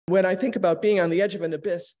When I think about being on the edge of an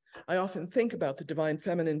abyss, I often think about the divine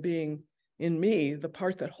feminine being in me, the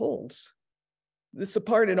part that holds. It's the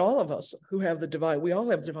part in all of us who have the divine. We all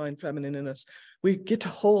have divine feminine in us. We get to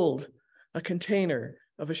hold a container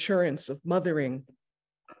of assurance, of mothering.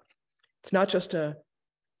 It's not just a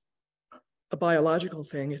biological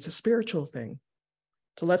thing, it's a spiritual thing.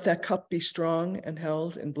 To let that cup be strong and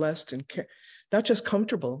held and blessed and not just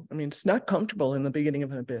comfortable. I mean, it's not comfortable in the beginning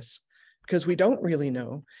of an abyss because we don't really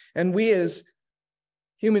know. And we as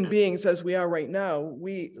human beings, as we are right now,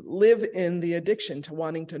 we live in the addiction to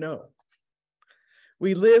wanting to know.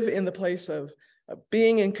 We live in the place of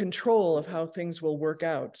being in control of how things will work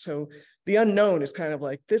out. So the unknown is kind of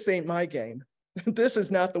like, this ain't my game. This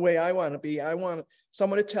is not the way I want to be. I want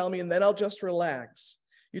someone to tell me, and then I'll just relax.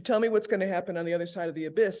 You tell me what's going to happen on the other side of the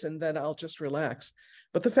abyss, and then I'll just relax.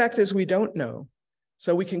 But the fact is we don't know.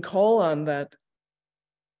 So we can call on that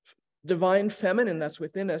divine feminine that's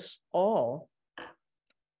within us all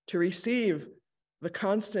to receive the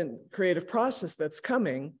constant creative process that's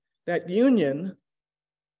coming, that union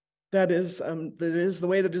that is the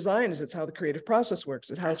way the design is. It's how the creative process works.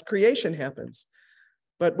 It's how creation happens.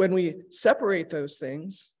 But when we separate those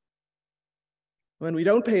things, when we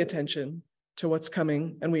don't pay attention to what's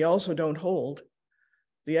coming, and we also don't hold,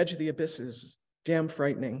 the edge of the abyss is damn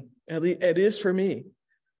frightening. It is for me.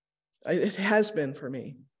 It has been for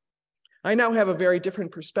me. I now have a very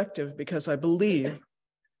different perspective because I believe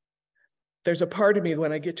there's a part of me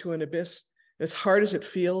when I get to an abyss, as hard as it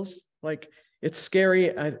feels, like it's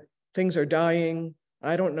scary, things are dying,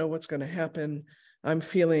 I don't know what's going to happen, I'm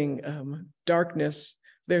feeling darkness.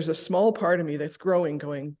 There's a small part of me that's growing,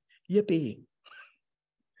 going, yippee.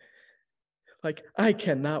 Like, I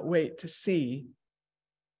cannot wait to see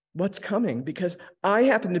what's coming because I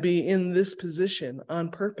happen to be in this position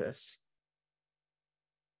on purpose.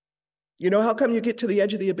 You know how come you get to the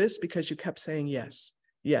edge of the abyss? Because you kept saying yes,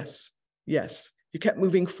 yes, yes. You kept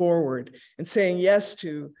moving forward and saying yes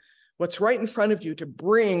to what's right in front of you, to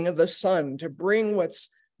bring the sun, to bring what's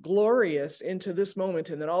glorious into this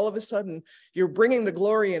moment. And then all of a sudden you're bringing the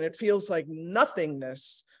glory and it feels like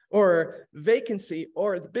nothingness or vacancy,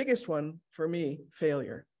 or the biggest one for me,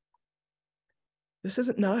 failure. This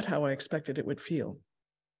isn't not how I expected it would feel.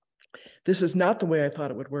 This is not the way I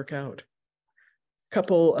thought it would work out. A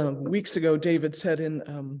couple weeks ago, David said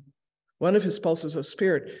in one of his pulses of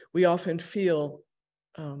spirit, we often feel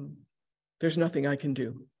there's nothing I can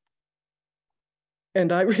do.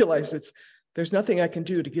 And I realized there's nothing I can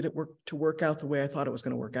do to get it to work out the way I thought it was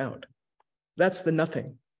going to work out. That's the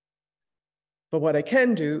nothing. But what I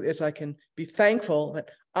can do is I can be thankful that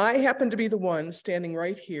I happen to be the one standing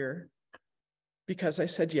right here because I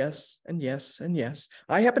said yes and yes and yes.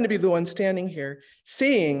 I happen to be the one standing here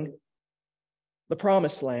seeing the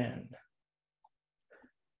promised land.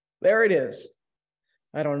 There it is.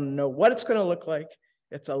 I don't know what it's going to look like.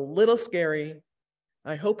 It's a little scary.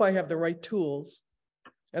 I hope I have the right tools.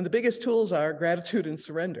 And the biggest tools are gratitude and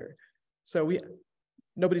surrender. So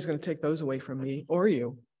nobody's going to take those away from me or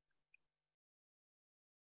you.